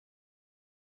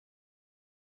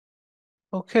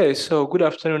Okay, so good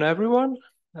afternoon, everyone.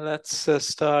 Let's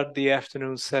start the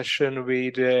afternoon session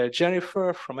with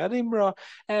Jennifer from Edinburgh,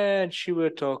 and she will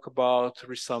talk about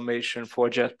resummation for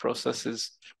jet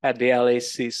processes at the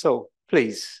LHC. So,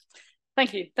 please.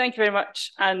 Thank you. Thank you very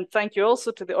much. And thank you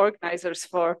also to the organisers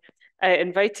for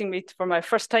inviting me for my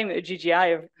first time at the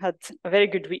GGI. I've had a very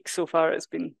good week so far. It's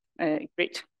been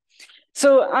great.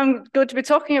 So I'm going to be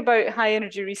talking about high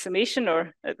energy resummation,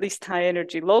 or at least high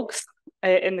energy logs,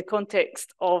 in the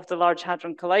context of the Large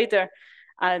Hadron Collider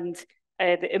and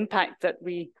the impact that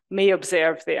we may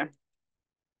observe there.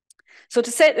 So to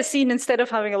set the scene, instead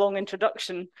of having a long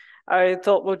introduction, I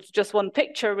thought with just one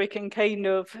picture, we can kind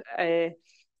of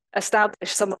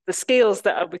establish some of the scales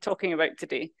that I'll be talking about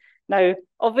today. Now,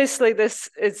 obviously, this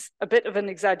is a bit of an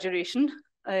exaggeration.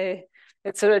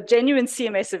 It's a genuine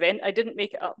CMS event. I didn't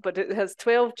make it up, but it has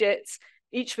 12 jets,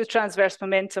 each with transverse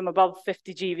momentum above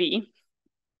 50 GeV.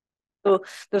 So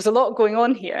there's a lot going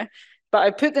on here, but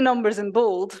I put the numbers in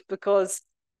bold because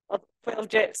 12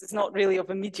 jets is not really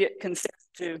of immediate concern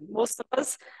to most of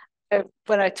us.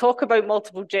 When I talk about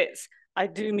multiple jets, I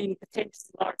do mean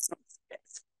potentially large numbers of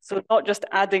jets. So not just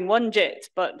adding one jet,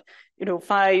 but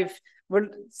 5. We're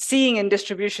seeing in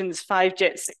distributions 5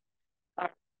 jets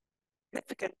are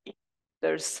significant.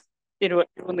 There's, you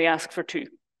only ask for 2.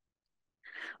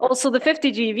 Also, the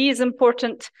 50 GeV is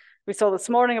important. We saw this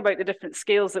morning about the different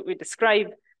scales that we describe.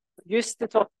 We used to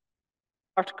talk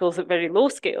particles at very low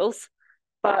scales,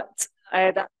 but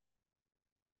that's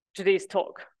today's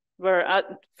talk. We're at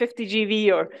 50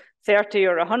 GeV or 30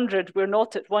 or 100. We're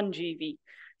not at 1 GeV.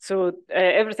 So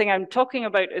everything I'm talking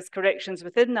about is corrections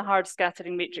within the hard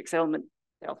scattering matrix element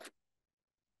itself.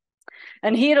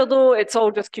 And here, although it's all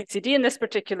just QCD in this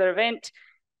particular event,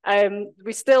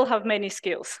 we still have many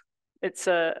scales. It's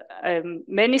a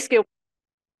many scale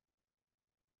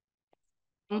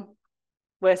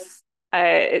with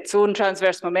its own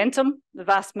transverse momentum, the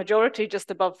vast majority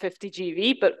just above 50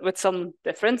 GeV, but with some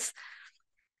difference.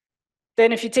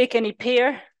 Then if you take any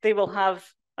pair, they will have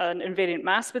an invariant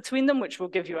mass between them, which will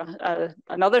give you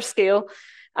another scale.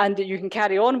 And you can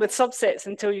carry on with subsets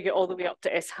until you get all the way up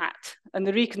to S hat. And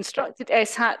the reconstructed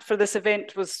S hat for this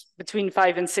event was between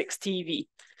 5 and 6 TeV.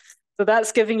 So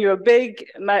that's giving you a big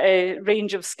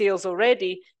range of scales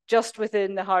already, just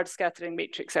within the hard scattering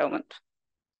matrix element.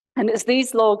 And it's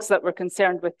these logs that we're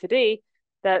concerned with today,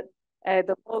 that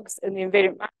the logs in the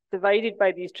invariant mass divided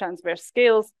by these transverse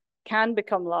scales can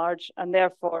become large and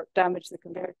therefore damage the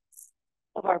convergence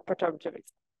of our perturbativity.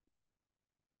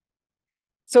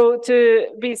 So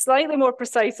to be slightly more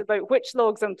precise about which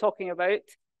logs I'm talking about,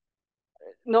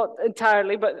 not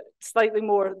entirely, but slightly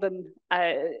more than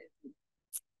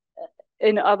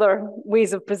in other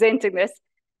ways of presenting this,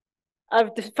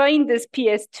 I've defined this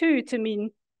PS2 to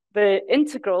mean the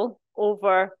integral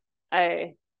over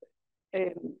 2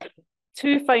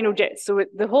 final jets. So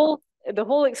the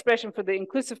whole expression for the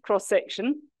inclusive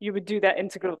cross-section, you would do that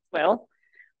integral as well.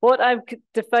 What I'm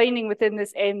defining within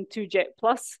this M2 jet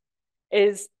plus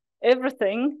is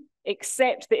everything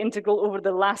except the integral over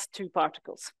the last 2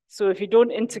 particles. So if you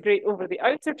don't integrate over the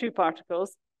outer 2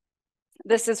 particles,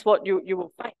 this is what you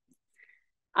will find.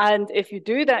 And if you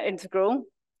do that integral,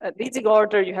 at leading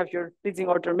order, you have your leading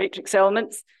order matrix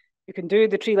elements. You can do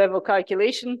the tree level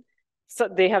calculation. So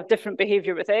they have different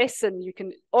behavior with S, and you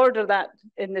can order that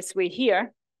in this way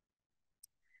here.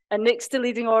 And next to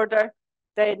leading order,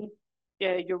 then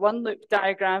your one loop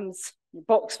diagrams, your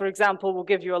box, for example, will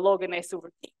give you a log in S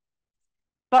over T.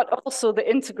 But also the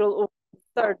integral over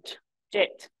the 3rd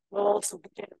jet will also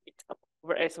generate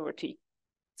over S over T.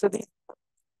 So these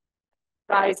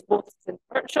rise both in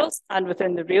virtuals and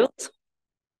within the reals.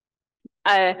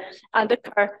 And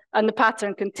occur, and the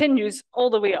pattern continues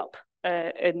all the way up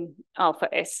in alpha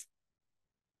S.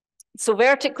 So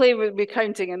vertically, we'll be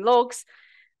counting in logs.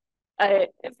 Every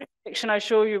prediction I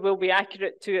show you will be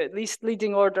accurate to at least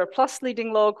leading order plus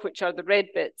leading log, which are the red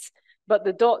bits. But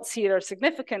the dots here are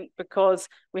significant because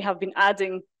we have been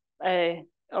adding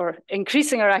or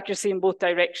increasing our accuracy in both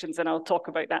directions, and I'll talk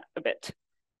about that a bit.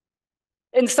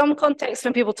 In some contexts,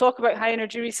 when people talk about high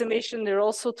energy resummation, they're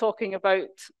also talking about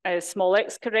small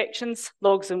x corrections,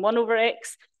 logs in 1 over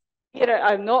x. Here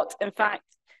I'm not. In fact,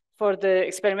 for the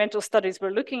experimental studies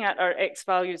we're looking at, our x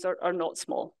values are not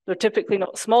small. They're typically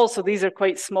not small, so these are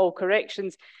quite small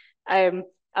corrections. And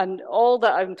all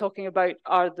that I'm talking about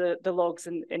are the logs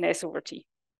in S over T.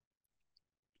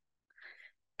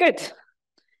 Good.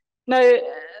 Now,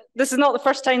 this is not the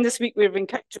first time this week we've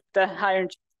encountered the high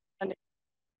energy.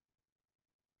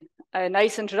 A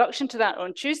nice introduction to that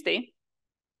on Tuesday.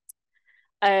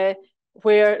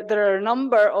 where there are a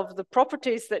number of the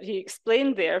properties that he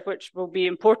explained there, which will be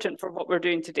important for what we're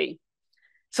doing today.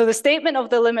 So the statement of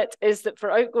the limit is that for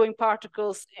outgoing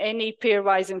particles, any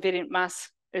pairwise invariant mass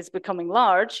is becoming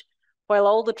large, while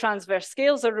all the transverse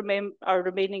scales are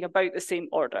remaining about the same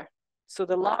order. So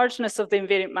the largeness of the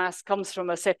invariant mass comes from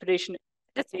a separation in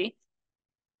rigidity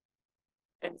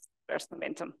in transverse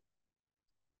momentum.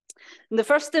 And the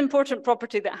first important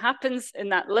property that happens in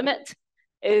that limit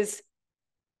is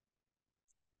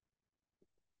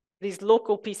these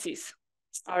local pieces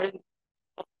are in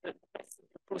the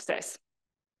process.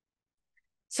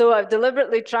 So I've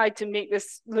deliberately tried to make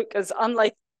this look as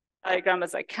unlike a diagram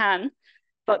as I can,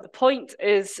 but the point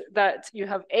is that you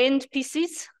have end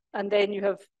pieces, and then you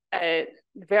have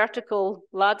vertical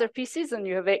ladder pieces, and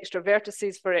you have extra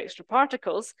vertices for extra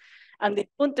particles, and they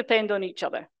don't depend on each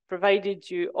other, provided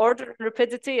you order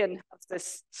rapidity and have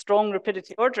this strong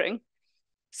rapidity ordering.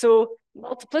 So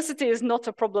multiplicity is not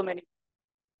a problem anymore.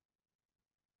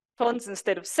 Tons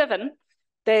instead of 7,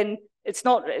 then it's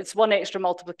one extra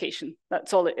multiplication.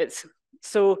 That's all it is.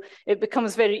 So it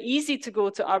becomes very easy to go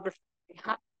to arbitrary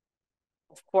half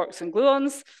of quarks and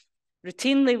gluons.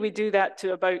 Routinely, we do that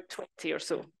to about 20 or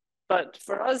so. But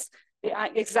for us, the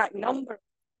exact number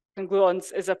of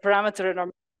gluons is a parameter in our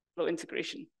flow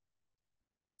integration.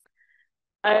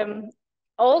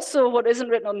 Also, what isn't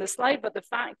written on the slide, but the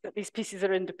fact that these pieces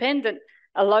are independent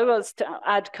allow us to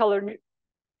add color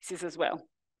pieces as well.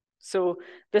 So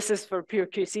this is for pure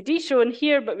QCD shown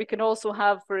here, but we can also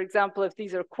have, for example, if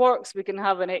these are quarks, we can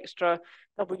have an extra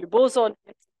W boson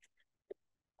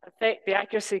effect. The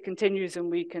accuracy continues and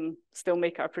we can still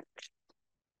make our prediction.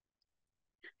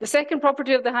 The second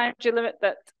property of the high energy limit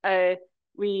that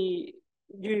we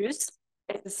use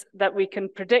is that we can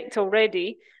predict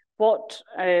already what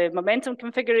momentum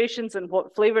configurations and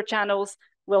what flavor channels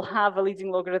will have a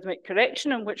leading logarithmic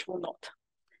correction and which will not.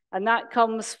 And that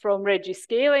comes from Regge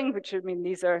scaling, which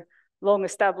these are long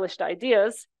established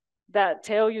ideas that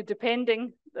tell you,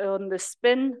 depending on the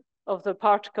spin of the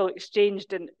particle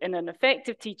exchanged in an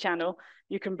effective T channel,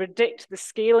 you can predict the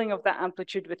scaling of that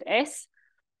amplitude with S,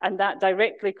 and that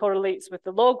directly correlates with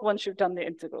the log once you've done the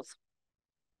integrals.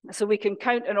 So we can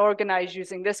count and organize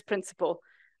using this principle,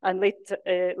 and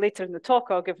later in the talk,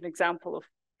 I'll give an example of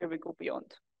where we go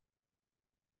beyond.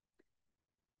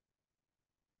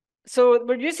 So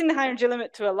we're using the high energy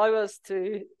limit to allow us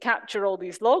to capture all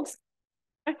these logs.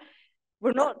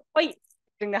 We're not quite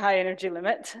using the high energy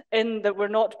limit in that we're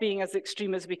not being as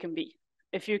extreme as we can be.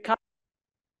 If you come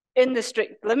in the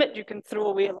strict limit, you can throw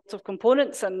away a lot of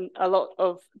components and a lot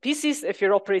of pieces if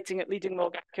you're operating at leading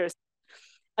log accuracy.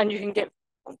 And you can get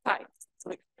compact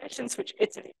expressions which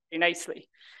iterate very nicely.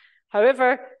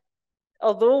 However,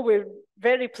 although we're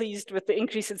very pleased with the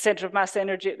increase in center of mass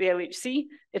energy at the LHC,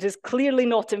 it is clearly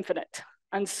not infinite.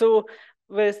 And so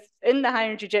within the high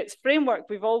energy jets framework,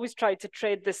 we've always tried to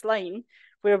tread this line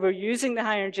where we're using the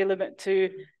high energy limit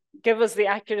to give us the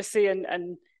accuracy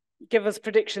and give us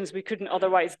predictions we couldn't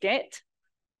otherwise get,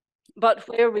 but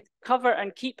where we cover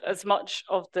and keep as much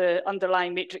of the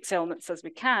underlying matrix elements as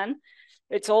we can.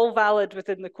 It's all valid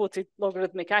within the quoted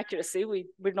logarithmic accuracy.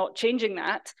 We're not changing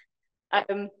that.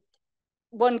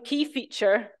 One key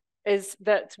feature is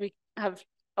that we have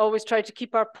always tried to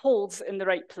keep our poles in the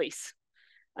right place.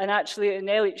 And actually in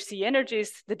LHC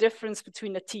energies, the difference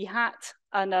between a T hat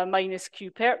and a minus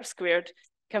Q perp squared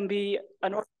can be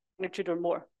an order of magnitude or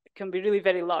more. It can be really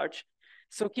very large.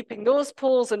 So keeping those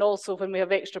poles, and also when we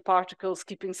have extra particles,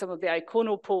 keeping some of the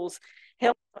iconal poles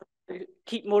help us to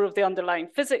keep more of the underlying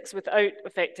physics without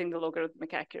affecting the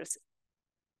logarithmic accuracy.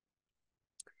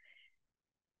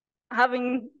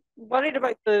 Having worried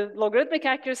about the logarithmic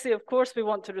accuracy, of course, we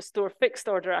want to restore fixed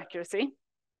order accuracy.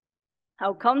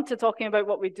 I'll come to talking about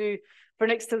what we do for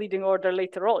next to leading order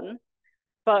later on.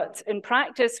 But in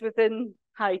practice within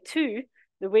high 2,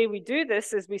 the way we do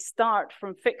this is we start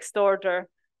from fixed order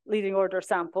leading order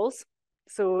samples.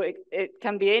 So it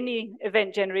can be any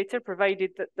event generator,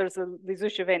 provided that there's a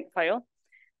Lesush event file.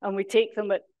 And we take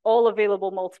them at all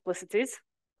available multiplicities.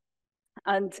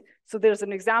 And so there's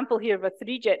an example here of a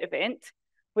 3-jet event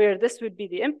where this would be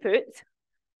the input,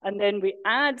 and then we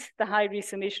add the high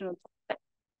resummation on top.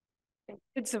 It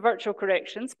includes the virtual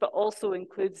corrections, but also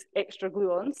includes extra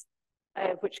gluons,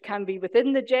 which can be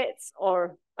within the jets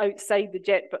or outside the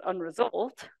jet but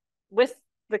unresolved, with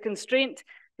the constraint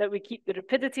that we keep the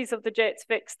rapidities of the jets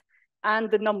fixed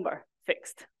and the number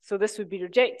fixed. So this would be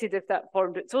rejected if that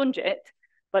formed its own jet,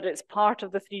 but it's part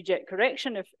of the 3-jet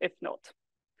correction if not.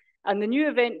 And the new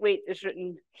event weight is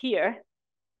written here.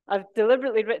 I've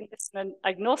deliberately written this in an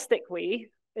agnostic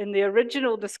way. In the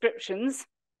original descriptions,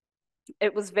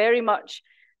 it was very much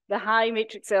the high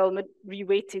matrix element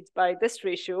reweighted by this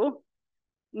ratio.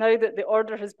 Now that the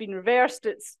order has been reversed,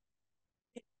 it's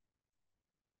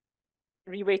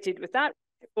reweighted with that.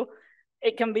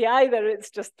 It can be either,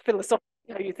 it's just philosophical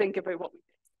how you think about what we did.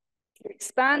 If you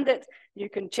expand it, you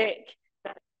can check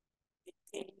that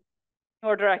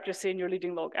order accuracy and your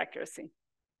leading log accuracy.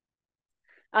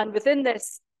 And within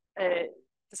this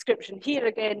description here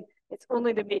again, it's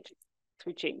only the matrix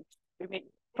we change. We make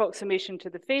approximation to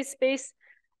the phase space.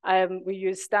 We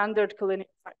use standard collinear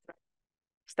factor,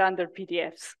 standard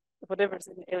PDFs, whatever's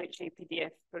in the LHC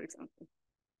PDF, for example.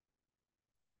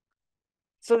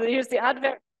 So here's the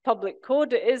advert public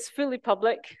code. It is fully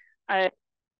public.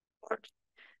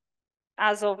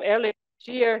 As of earlier this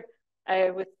year,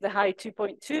 with the high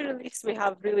 2.2 release, we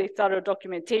have really thorough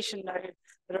documentation now.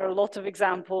 There are a lot of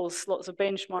examples, lots of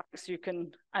benchmarks you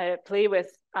can play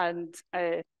with and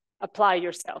apply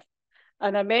yourself.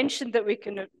 And I mentioned that we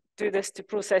can do this to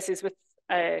processes with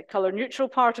color neutral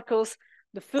particles.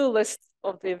 The full list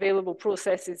of the available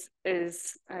processes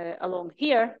is along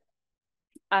here.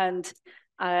 And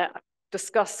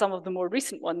discuss some of the more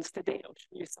recent ones today. I'll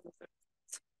show you some of them.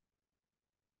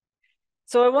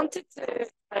 So I wanted to,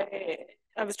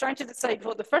 I was trying to decide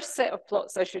what the first set of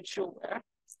plots I should show were.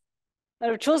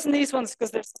 And I've chosen these ones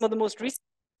because they're some of the most recent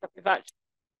that we've actually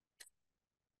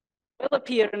will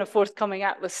appear in a forthcoming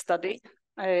Atlas study.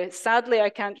 Sadly, I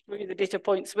can't show you the data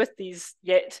points with these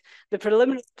yet. The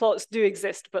preliminary plots do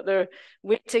exist, but they're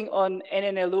waiting on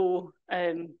NNLO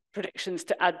predictions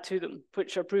to add to them,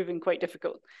 which are proving quite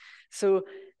difficult. So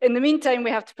in the meantime,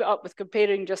 we have to put up with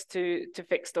comparing just to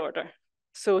fixed order.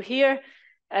 So here,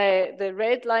 the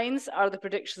red lines are the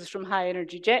predictions from high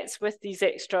energy jets with these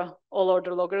extra all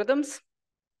order logarithms.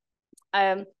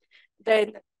 Then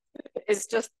it's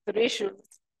just the ratio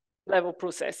level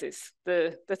processes,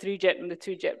 the 3-jet and the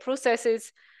 2-jet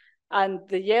processes. And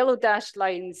the yellow dashed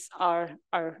lines are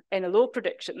NLO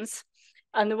predictions.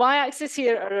 And the y-axis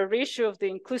here are a ratio of the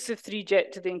inclusive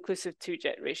 3-jet to the inclusive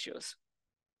 2-jet ratios.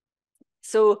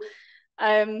 So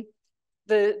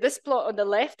this plot on the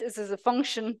left is as a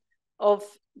function of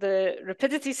the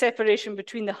rapidity separation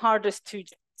between the hardest 2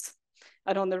 jets.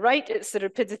 And on the right, it's the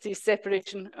rapidity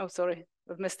separation. Oh, sorry,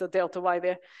 I've missed a delta y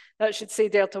there. That should say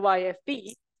delta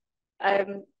YFB.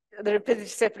 The rapidity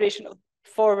separation of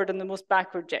forward and the most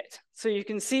backward jet. So you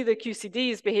can see the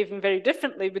QCD is behaving very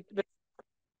differently with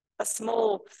a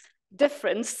small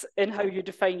difference in how you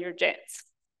define your jets.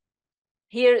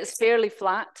 Here it's fairly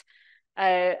flat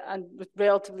and with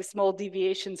relatively small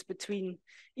deviations between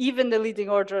even the leading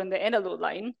order and the NLO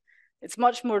line. It's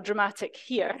much more dramatic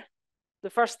here. The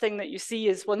first thing that you see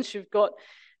is once you've got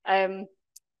a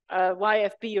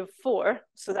YFB of 4,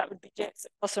 so that would be jets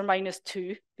plus or minus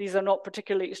 2. These are not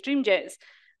particularly extreme jets.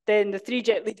 Then the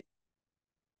 3-jet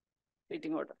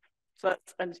leading order. So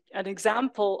that's an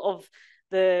example of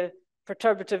the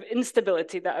perturbative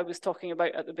instability that I was talking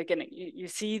about at the beginning. You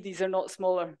see these are not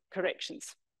smaller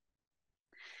corrections.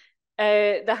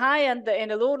 The high and the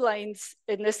NLO lines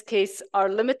in this case are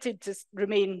limited to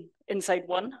remain inside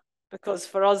 1, because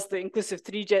for us the inclusive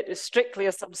 3-jet is strictly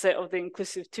a subset of the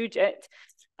inclusive 2-jet.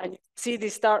 And you can see they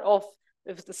start off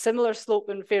with a similar slope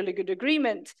and fairly good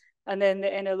agreement, and then the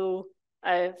NLO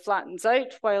flattens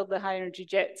out while the high energy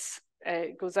jets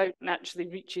goes out and actually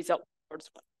reaches upwards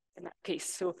in that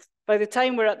case. So by the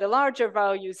time we're at the larger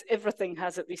values, everything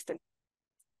has at least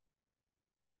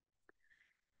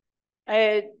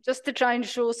just to try and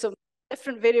show some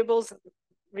different variables,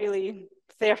 really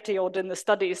 30 odd in the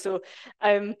study. So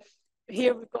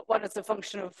here we've got one as a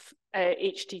function of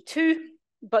HT2,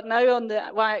 but now on the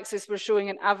y-axis, we're showing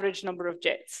an average number of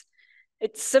jets.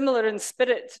 It's similar in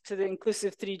spirit to the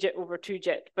inclusive 3-jet over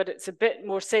 2-jet, but it's a bit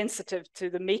more sensitive to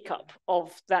the makeup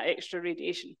of that extra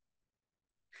radiation.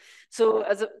 So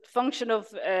as a function of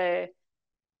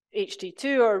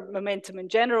HT2 or momentum in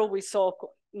general, we saw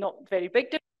not very big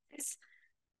differences.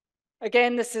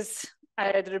 Again, this is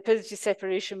the rapidity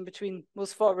separation between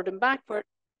most forward and backward.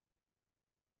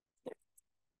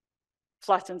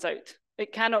 Flattens out.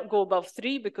 It cannot go above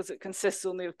 3 because it consists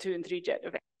only of 2 and 3-jet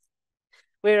events.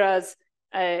 Whereas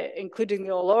including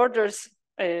the all orders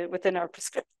within our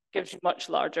prescription gives you much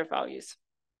larger values.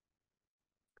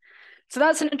 So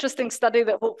that's an interesting study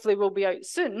that hopefully will be out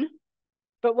soon.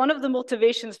 But one of the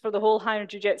motivations for the whole high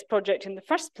energy jets project in the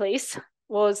first place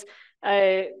was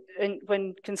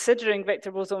when considering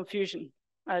vector boson fusion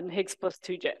and Higgs plus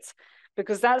 2 jets,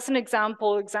 because that's an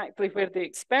example exactly where the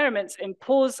experiments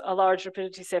impose a large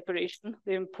rapidity separation.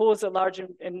 They impose a large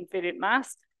invariant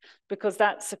mass, because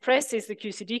that suppresses the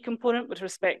QCD component with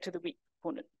respect to the weak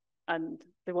component. And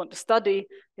they want to study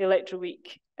the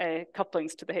electroweak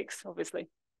couplings to the Higgs, obviously.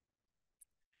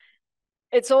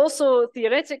 It's also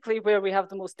theoretically where we have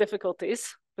the most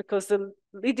difficulties, because the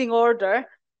leading order,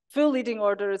 full leading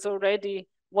order, is already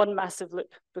one massive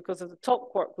loop because of the top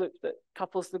quark loop that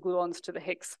couples the gluons to the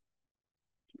Higgs.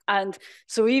 And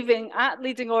so even at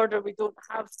leading order, we don't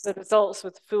have the results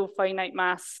with full finite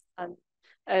mass and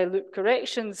loop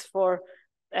corrections for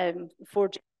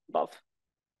 4G above.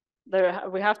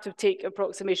 We have to take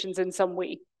approximations in some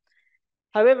way.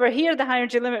 However, here the high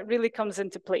energy limit really comes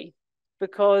into play,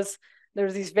 because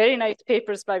there's these very nice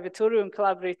papers by Vittorio and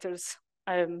collaborators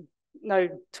now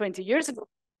 20 years ago,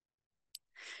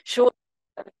 show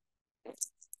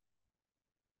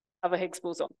have a Higgs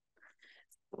boson.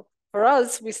 For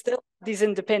us, we still have these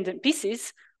independent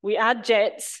pieces. We add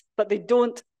jets, but they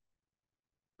don't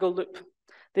go loop.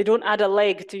 They don't add a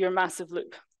leg to your massive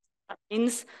loop. That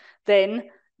means then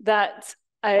that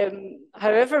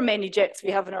however many jets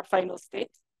we have in our final state,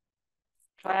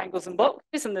 triangles and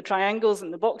boxes, and the triangles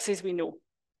and the boxes we know,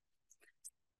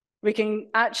 we can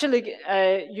actually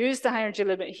use the high energy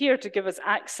limit here to give us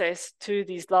access to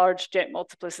these large jet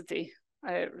multiplicity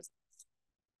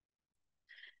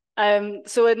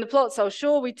so in the plots I'll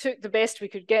show, we took the best we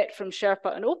could get from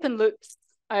Sherpa and open loops,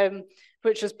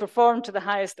 which was performed to the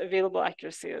highest available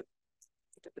accuracy at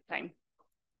the time.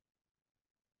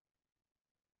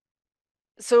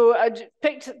 So I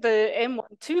picked the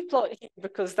M12 plot here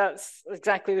because that's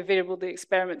exactly the variable the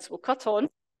experiments will cut on.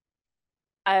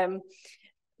 To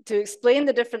explain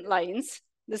the different lines,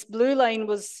 this blue line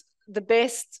was the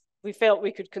best we felt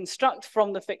we could construct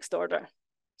from the fixed order.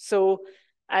 So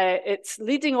it's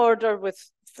leading order with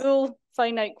full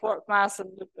finite quark mass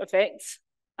and loop effects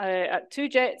at 2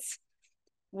 jets,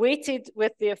 weighted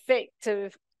with the effect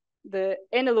of the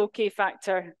NLOK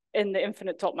factor in the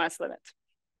infinite top mass limit.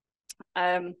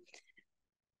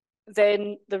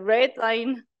 Then the red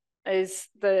line is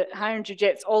the high energy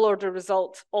jets all order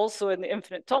result also in the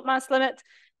infinite top mass limit,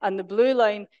 and the blue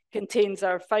line contains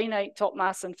our finite top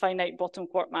mass and finite bottom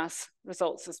quark mass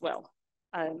results as well.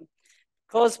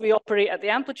 Because we operate at the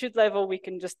amplitude level, we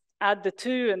can just add the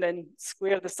 2 and then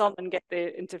square the sum and get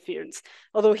the interference.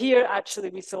 Although here,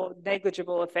 actually, we saw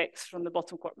negligible effects from the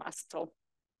bottom quark mass at all.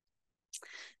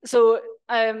 So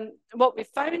what we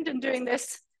found in doing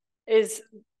this is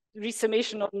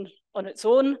resummation on its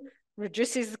own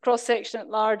reduces the cross-section at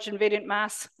large invariant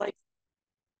mass, like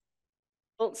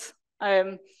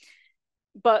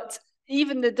but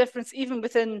even the difference, even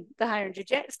within the high energy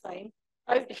jets line,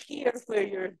 out here where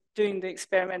you're doing the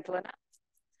experimental analysis,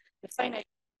 the finite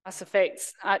mass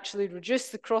effects actually reduce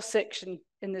the cross-section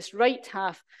in this right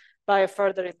half by a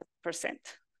further 11%.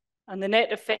 And the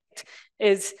net effect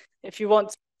is, if you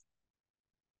want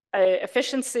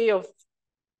efficiency of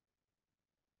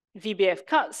VBF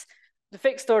cuts, the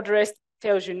fixed order estimate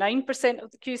tells you 9%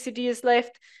 of the QCD is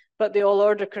left, but the all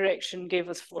order correction gave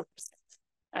us 4%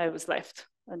 was left,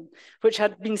 and which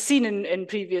had been seen in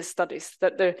previous studies,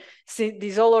 that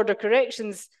these all order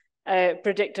corrections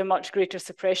predict a much greater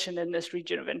suppression in this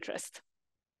region of interest.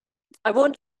 I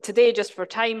won't today just for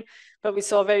time, but we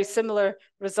saw very similar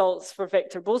results for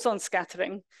vector boson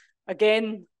scattering.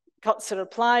 Again, cuts are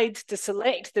applied to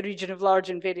select the region of large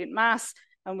invariant mass,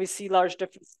 and we see large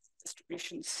difference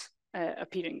distributions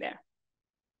appearing there.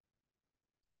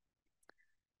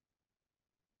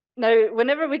 Now,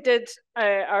 whenever we did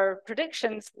our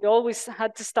predictions, we always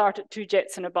had to start at 2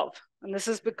 jets and above. And this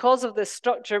is because of this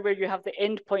structure where you have the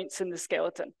endpoints in the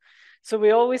skeleton. So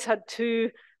we always had 2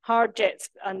 hard jets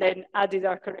and then added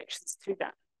our corrections to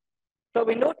that. But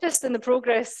we noticed in the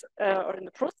process,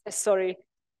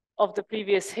 of the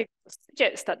previous Higgs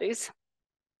jet studies,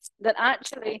 that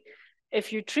actually,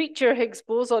 if you treat your Higgs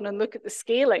boson and look at the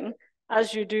scaling,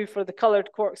 as you do for the colored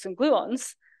quarks and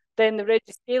gluons, then the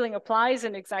registering applies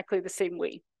in exactly the same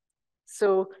way.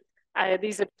 So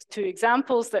these are 2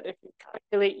 examples that if you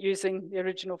calculate using the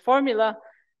original formula,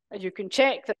 you can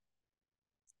check that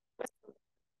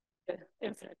the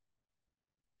infinite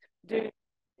do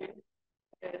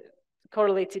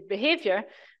correlated behavior.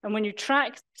 And when you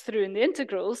track through in the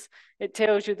integrals, it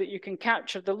tells you that you can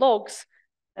capture the logs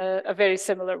a very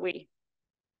similar way.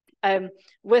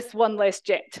 With 1 less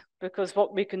jet, because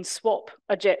what we can swap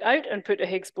a jet out and put a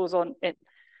Higgs boson in.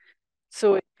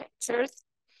 So in pictures,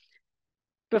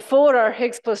 before our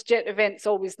Higgs plus jet events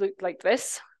always looked like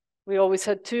this. We always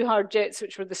had 2 hard jets,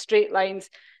 which were the straight lines,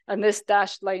 and this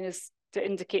dashed line is to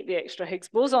indicate the extra Higgs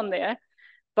boson there.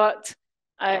 But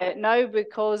now,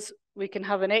 because we can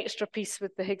have an extra piece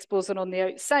with the Higgs boson on the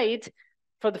outside,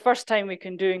 for the first time we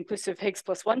can do inclusive Higgs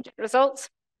plus 1 jet results.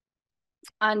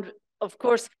 And of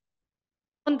course,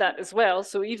 on that as well,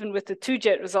 so even with the 2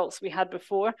 jet results we had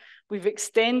before, we've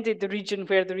extended the region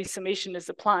where the resummation is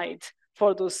applied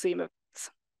for those same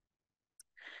events.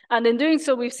 And in doing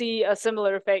so, we see a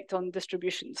similar effect on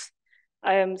distributions.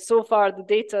 So far, the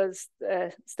data is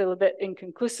still a bit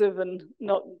inconclusive and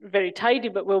not very tidy,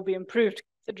 but will be improved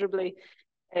considerably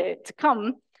to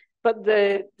come. But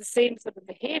the same sort of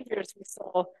behaviors we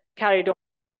saw carried on.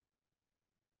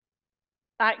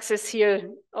 Axis here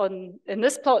in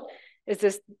this plot is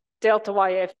this delta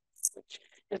YF, which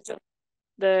is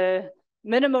the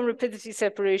minimum rapidity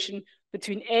separation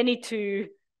between any two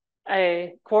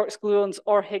quarks, gluons,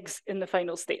 or Higgs in the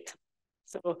final state.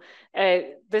 So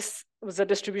this was a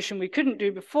distribution we couldn't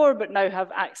do before, but now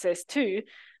have access to.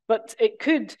 But it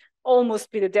could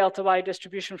almost be the delta Y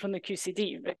distribution from the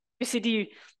QCD. Right? QCD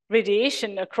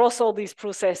radiation across all these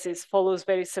processes follows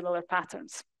very similar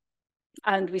patterns.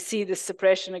 And we see this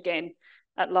suppression again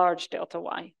at large delta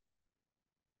Y.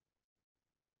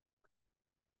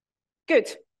 Good.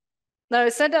 Now, I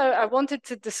said I wanted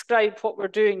to describe what we're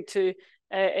doing to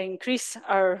increase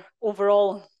our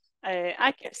overall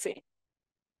accuracy.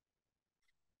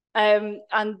 And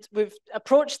we've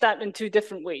approached that in two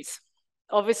different ways.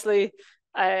 Obviously,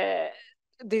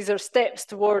 these are steps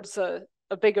towards a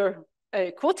bigger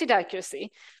quoted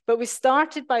accuracy, but we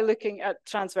started by looking at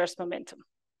transverse momentum.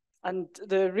 And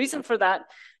the reason for that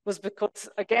was because,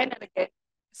 again and again,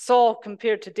 saw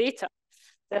compared to data,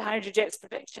 the hydrogen jet's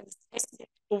predictions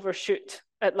overshoot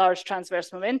at large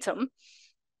transverse momentum,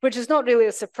 which is not really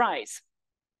a surprise.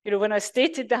 You know, when I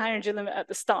stated the high energy limit at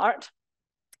the start,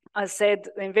 I said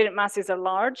the invariant masses are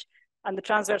large and the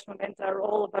transverse momenta are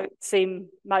all about the same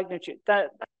magnitude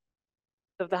that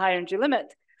of the high energy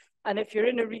limit. And if you're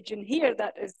in a region here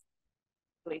that is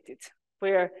related,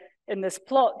 where in this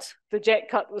plot, the jet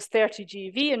cut was 30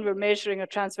 GeV and we're measuring a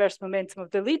transverse momentum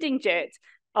of the leading jet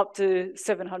up to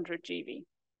 700 GeV.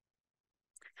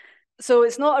 So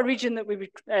it's not a region that we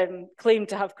would claim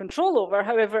to have control over.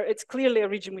 However, it's clearly a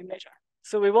region we measure.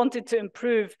 So we wanted to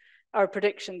improve our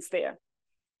predictions there.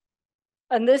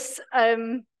 And this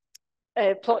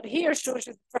plot here shows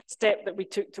you the first step that we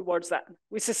took towards that.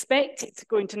 We suspected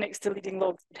going to next to leading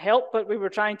log would help, but we were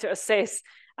trying to assess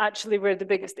actually where the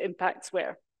biggest impacts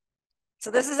were. So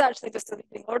this is actually just a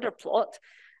leading order plot,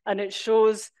 and it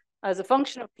shows as a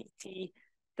function of PT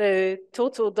the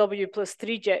total W plus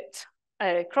 3 jet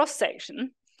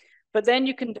cross-section, but then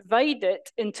you can divide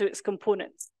it into its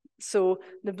components. So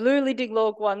the blue leading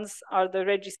log ones are the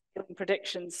Reggie scaling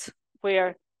predictions,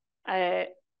 where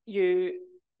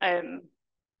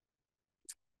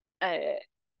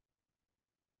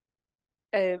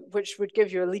which would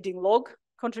give you a leading log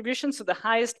contribution, so the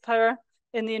highest power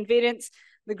in the invariance.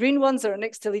 The green ones are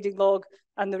next to leading log,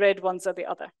 and the red ones are the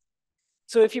other.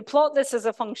 So if you plot this as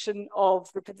a function of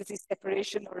rapidity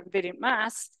separation or invariant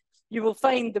mass, you will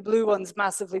find the blue ones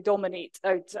massively dominate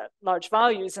out at large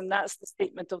values, and that's the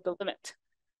statement of the limit.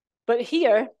 But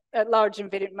here, at large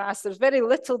invariant mass, there's very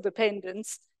little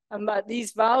dependence, and at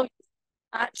these values,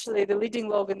 actually the leading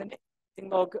log and the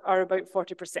leading log are about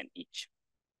 40% each.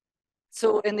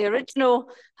 So in the original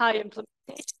high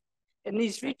implementation, in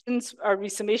these regions, our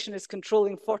resummation is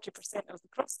controlling 40% of the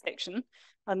cross-section,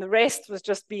 and the rest was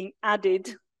just being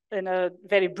added in a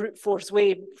very brute force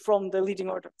way from the leading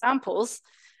order samples.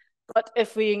 But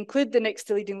if we include the next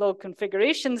to leading log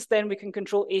configurations, then we can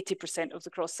control 80% of the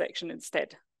cross-section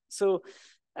instead. So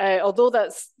although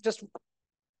that's just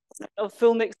a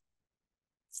full next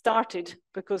started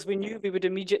because we knew we would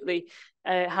immediately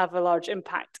have a large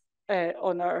impact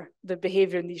on the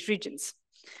behavior in these regions.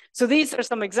 So these are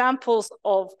some examples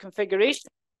of configuration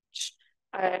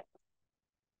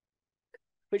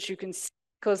which you can see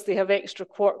because they have extra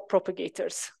quark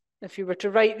propagators. If you were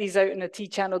to write these out in a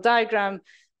T-channel diagram,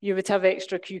 you would have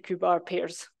extra QQ-bar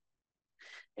pairs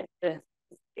in the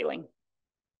scaling.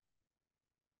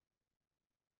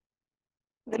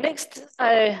 The next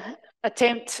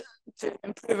attempt to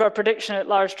improve our prediction at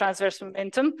large transverse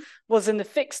momentum was in the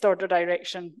fixed order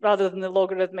direction rather than the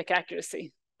logarithmic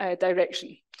accuracy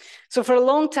direction. So for a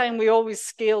long time, we always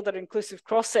scaled our inclusive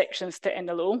cross sections to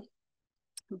NLO,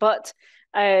 but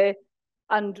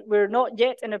and we're not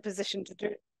yet in a position to do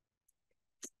it.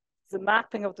 The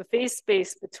mapping of the phase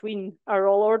space between our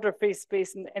all order phase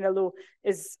space and NLO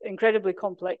is incredibly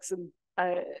complex and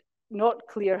not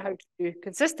clear how to do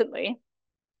consistently.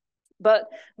 But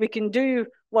we can do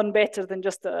one better than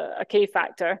just a K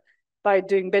factor by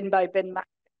doing bin by bin mapping.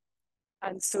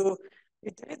 And so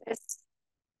we do this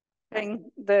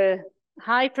the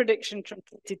high prediction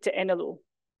truncated to NLO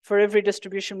for every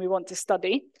distribution we want to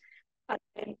study. And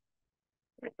then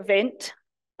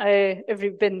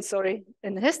every bin,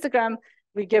 in the histogram,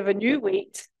 we give a new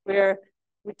weight where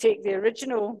we take the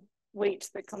original weight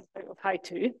that comes out of high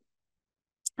 2,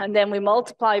 And then we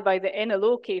multiply by the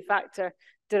NLO K factor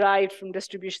derived from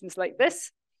distributions like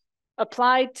this,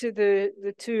 applied to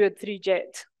the 2 and 3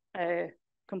 jet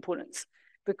components,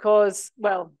 because,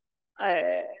 well,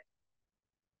 and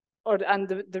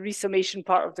the resummation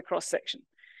part of the cross section.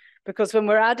 Because when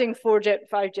we're adding 4 jet,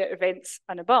 5 jet events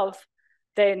and above,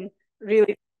 then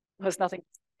really has nothing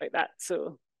like that.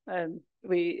 So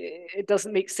it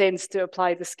doesn't make sense to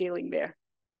apply the scaling there.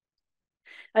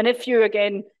 And if you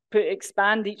again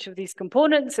expand each of these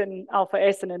components in alpha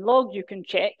S and in log, you can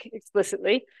check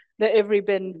explicitly that every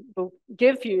bin will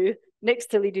give you next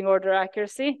to leading order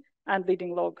accuracy and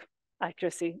leading log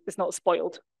accuracy is not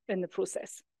spoiled in the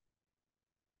process.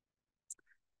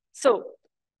 So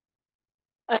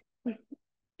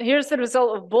here's the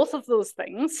result of both of those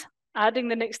things, adding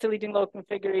the next to leading log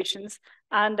configurations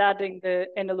and adding the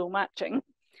NLO matching.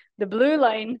 The blue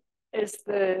line is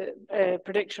the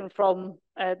prediction from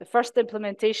the first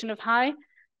implementation of high.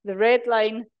 The red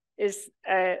line is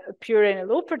a pure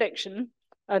NLO prediction,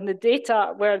 and the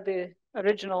data were the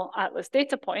original Atlas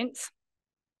data points.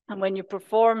 And when you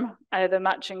perform the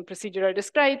matching procedure I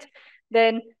described,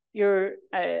 then your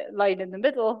line in the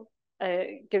middle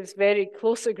gives very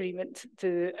close agreement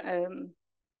to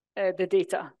the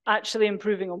data, actually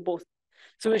improving on both.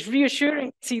 So it's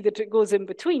reassuring to see that it goes in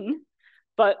between,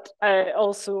 but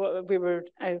also we were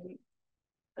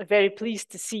very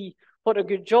pleased to see what a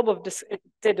good job it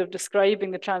did of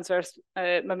describing the transverse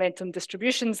momentum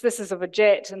distributions. This is of a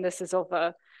jet, and this is of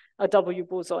a W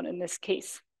boson in this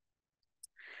case.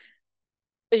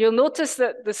 You'll notice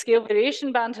that the scale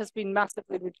variation band has been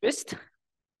massively reduced.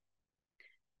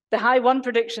 The high 1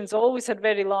 predictions always had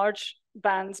very large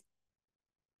bands.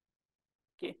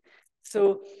 Okay,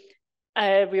 so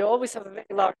we always have a very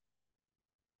large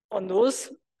on those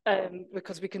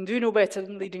because we can do no better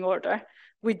than leading order.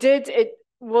 It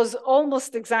was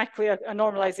almost exactly a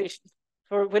normalization.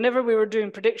 For whenever we were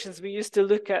doing predictions, we used to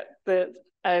look at the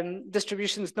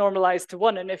distributions normalized to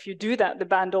 1, and if you do that, the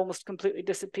band almost completely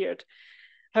disappeared.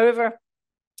 However,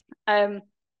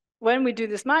 when we do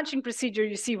this matching procedure,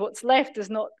 you see what's left is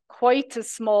not quite as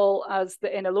small as the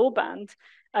NLO band,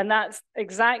 and that's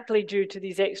exactly due to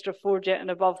these extra 4 jet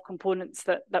and above components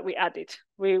that we added.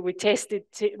 We tested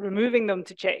removing them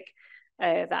to check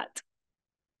that.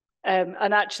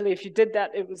 And actually, if you did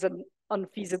that, it was an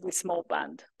unfeasibly small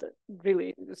band that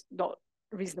really was not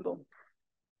reasonable.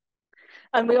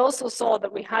 And we also saw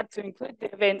that we had to include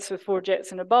the events with 4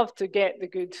 jets and above to get the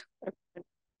good,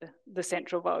 the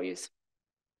central values.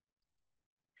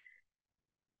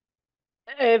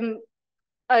 My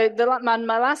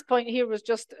last point here was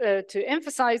just to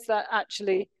emphasize that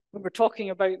actually when we're talking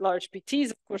about large PTs,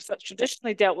 of course, that's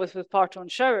traditionally dealt with Parton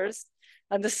showers.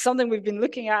 And this is something we've been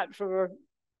looking at for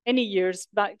many years,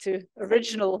 back to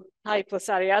original high plus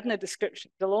Ariadne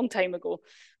descriptions a long time ago.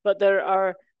 But there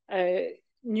are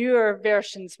newer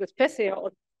versions with Pythia.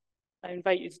 I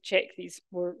invite you to check these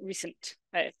more recent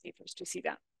papers to see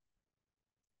that.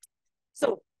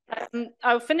 So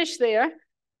I'll finish there,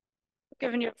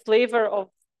 giving you a flavor of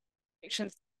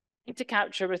predictions to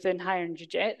capture within high energy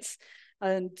jets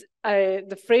and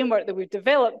the framework that we've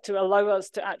developed to allow us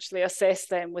to actually assess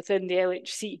them within the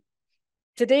LHC.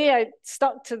 Today, I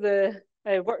stuck to the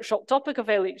workshop topic of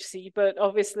LHC, but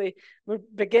obviously we're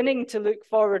beginning to look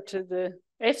forward to the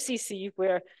FCC,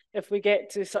 where if we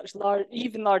get to such large,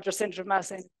 even larger center of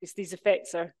mass entities, these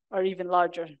effects are even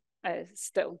larger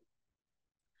still.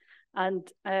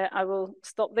 And I will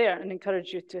stop there and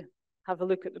encourage you to have a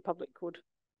look at the public code.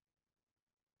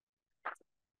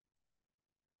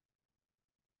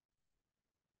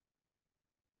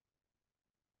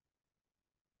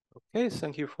 Okay,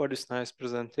 thank you for this nice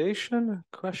presentation.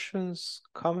 Questions,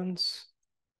 comments,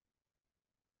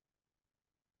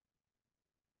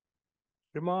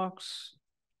 remarks?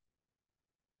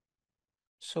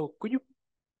 So could you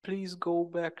please go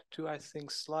back to, I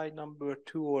think, slide number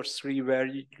 2 or 3, where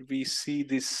we see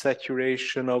this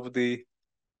saturation of the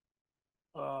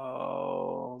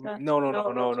a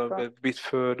bit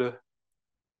further.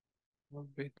 A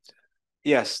bit.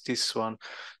 Yes, this one.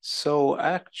 So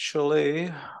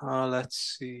actually,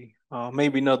 let's see.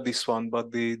 Maybe not this one,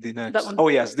 but the next. That one. Oh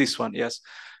yes, this one. Yes.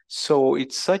 So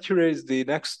it saturates, the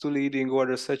next to leading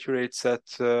order saturates at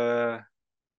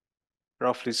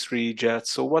roughly 3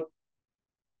 jets. So what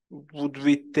would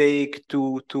we take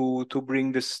to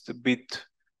bring this a bit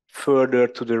further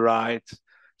to the right?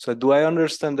 So do I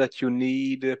understand that you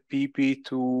need a PP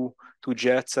to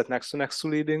jets at next to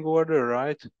leading order,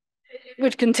 right? It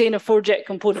would contain a 4 jet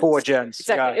component. 4 jets.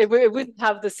 Exactly. It wouldn't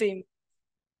have the same.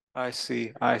 I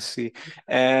see, I see.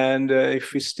 And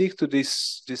if we stick to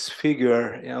this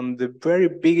figure, in the very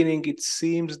beginning, it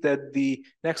seems that the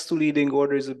next to leading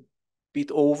order is a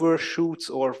bit overshoots,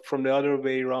 or from the other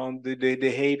way around, the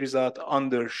hay result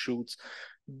undershoots.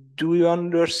 Do you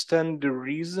understand the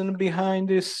reason behind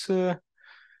this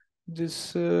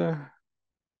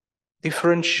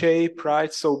different shape,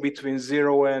 right? So between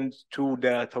 0 and 2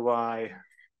 delta y.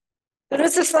 There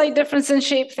is a slight difference in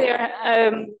shape there.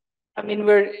 I mean,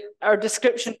 our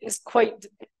description is quite.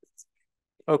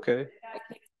 Okay.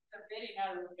 Very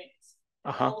narrow rings.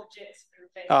 Uh-huh.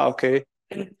 Okay.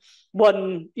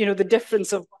 One, the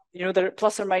difference of, they're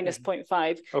plus or minus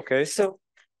 0.5. Okay. So,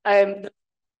 the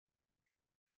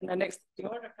next the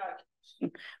order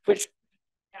calculation, which.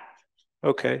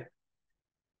 Okay.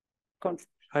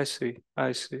 I see.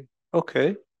 I see.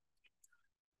 Okay.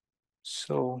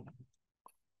 So,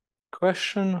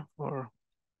 question or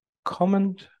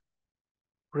comment,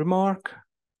 remark?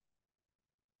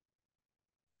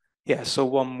 Yeah, so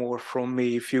one more from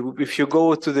me. If you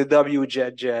go to the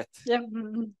WJet. Yeah,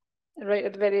 right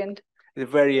at the very end. At the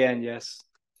very end, yes.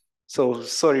 So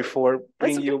sorry for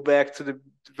bringing you back to the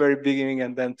very beginning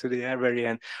and then to the very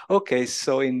end. Okay,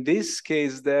 so in this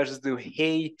case, there's the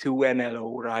hay to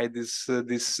NLO, right?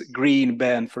 This green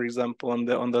band, for example, on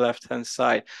the left-hand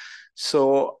side.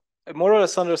 So I more or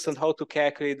less understand how to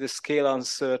calculate the scale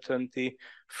uncertainty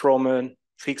from a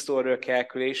fixed order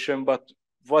calculation, but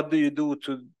what do you do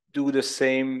to do the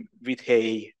same with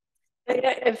hay?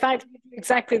 In fact,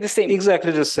 exactly the same.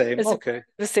 Exactly the same. Okay.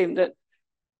 The same, that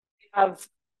we have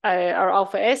our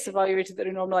alpha S evaluated at a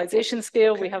normalization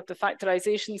scale. Okay. We have the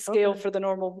factorization scale for the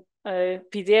normal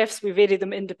PDFs. We vary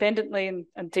them independently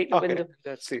and take the window.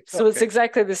 That's it. So it's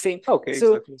exactly the same. Okay.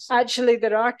 So exactly actually,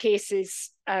 there are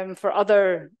cases for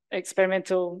other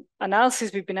experimental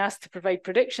analyses. We've been asked to provide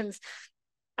predictions,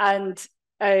 and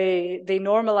they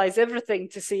normalize everything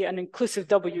to say an inclusive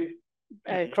W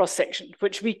cross section,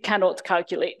 which we cannot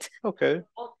calculate. Okay.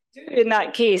 What we do in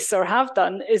that case, or have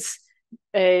done, is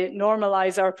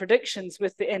normalize our predictions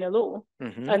with the NLO,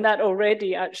 and that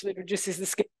already actually reduces the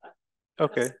scale.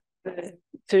 Okay.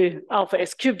 To alpha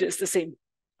S cubed, it's the same.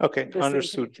 Okay,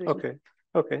 understood. Okay,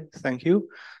 okay, thank you.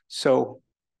 So,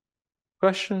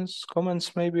 questions,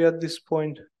 comments maybe at this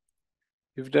point?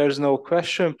 If there's no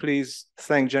question, please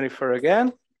thank Jennifer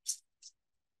again.